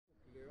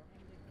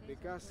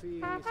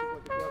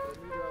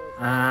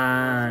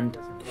And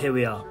here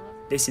we are.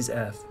 This is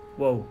Earth.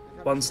 Whoa,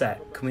 one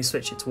sec, can we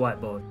switch it to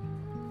whiteboard?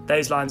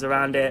 Those lines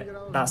around it,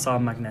 that's our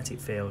magnetic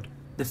field.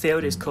 The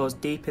field is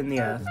caused deep in the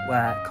Earth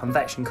where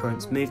convection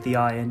currents move the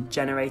iron,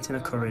 generating a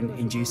current,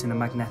 inducing a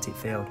magnetic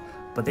field.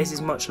 But this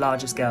is much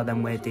larger scale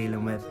than we're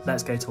dealing with.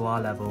 Let's go to our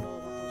level.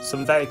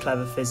 Some very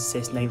clever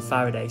physicist named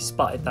Faraday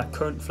spotted that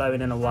current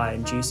flowing in a wire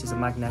induces a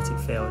magnetic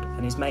field,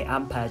 and his mate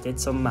Ampere did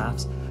some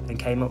maths and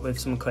came up with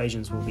some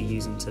equations we'll be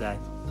using today.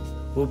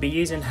 We'll be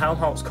using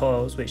Helmholtz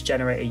coils which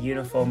generate a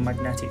uniform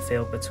magnetic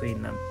field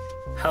between them.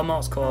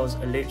 Helmholtz coils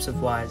are loops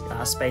of wires that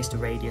are spaced a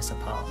radius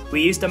apart.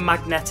 We used a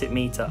magnetic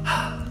meter,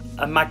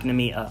 a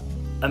magnometer,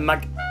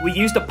 we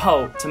used a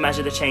pole to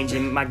measure the change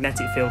in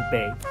magnetic field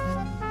B.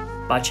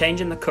 By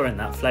changing the current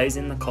that flows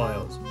in the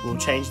coils, we'll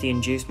change the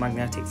induced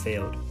magnetic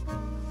field.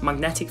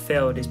 Magnetic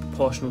field is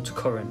proportional to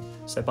current,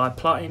 so by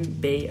plotting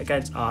B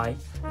against I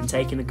and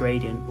taking the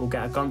gradient, we'll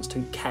get a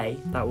constant K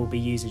that we'll be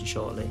using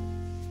shortly.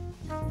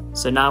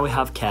 So now we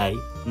have K,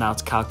 now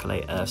to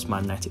calculate Earth's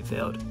magnetic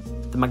field.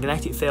 The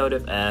magnetic field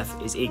of Earth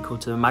is equal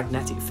to the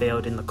magnetic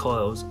field in the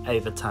coils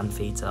over tan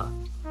theta,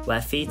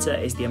 where theta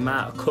is the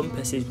amount of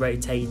compasses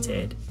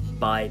rotated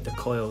by the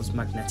coil's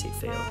magnetic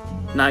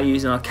field. Now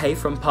using our K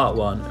from part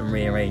 1 and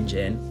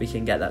rearranging, we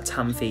can get that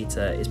tan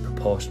theta is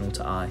proportional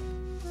to I.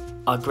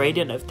 Our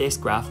gradient of this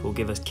graph will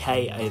give us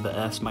K over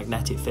Earth's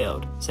magnetic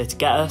field, so to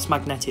get Earth's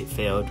magnetic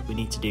field we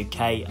need to do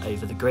K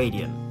over the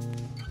gradient.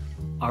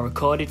 Our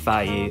recorded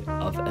value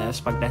of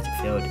Earth's magnetic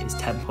field is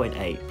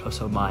 10.8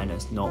 plus or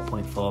minus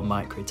 0.4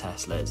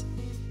 microteslas.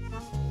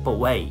 But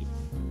wait,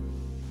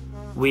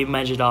 we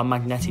measured our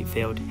magnetic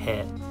field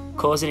here,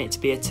 causing it to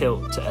be a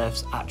tilt to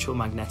Earth's actual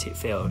magnetic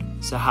field.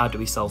 So how do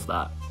we solve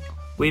that?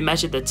 We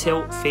measured the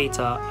tilt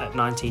theta at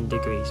 19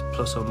 degrees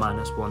plus or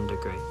minus 1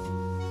 degree.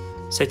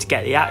 So to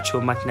get the actual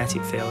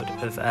magnetic field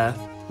of Earth,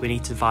 we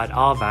need to divide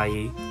our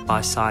value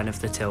by sine of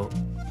the tilt.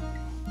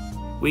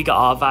 We got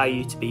our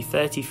value to be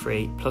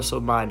 33 plus or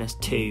minus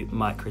 2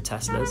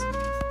 microteslas.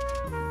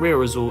 Real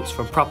results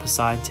from proper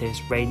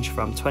scientists range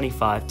from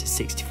 25 to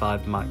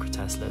 65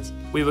 microteslas.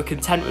 We were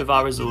content with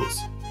our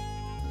results.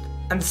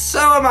 And so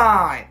am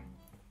I!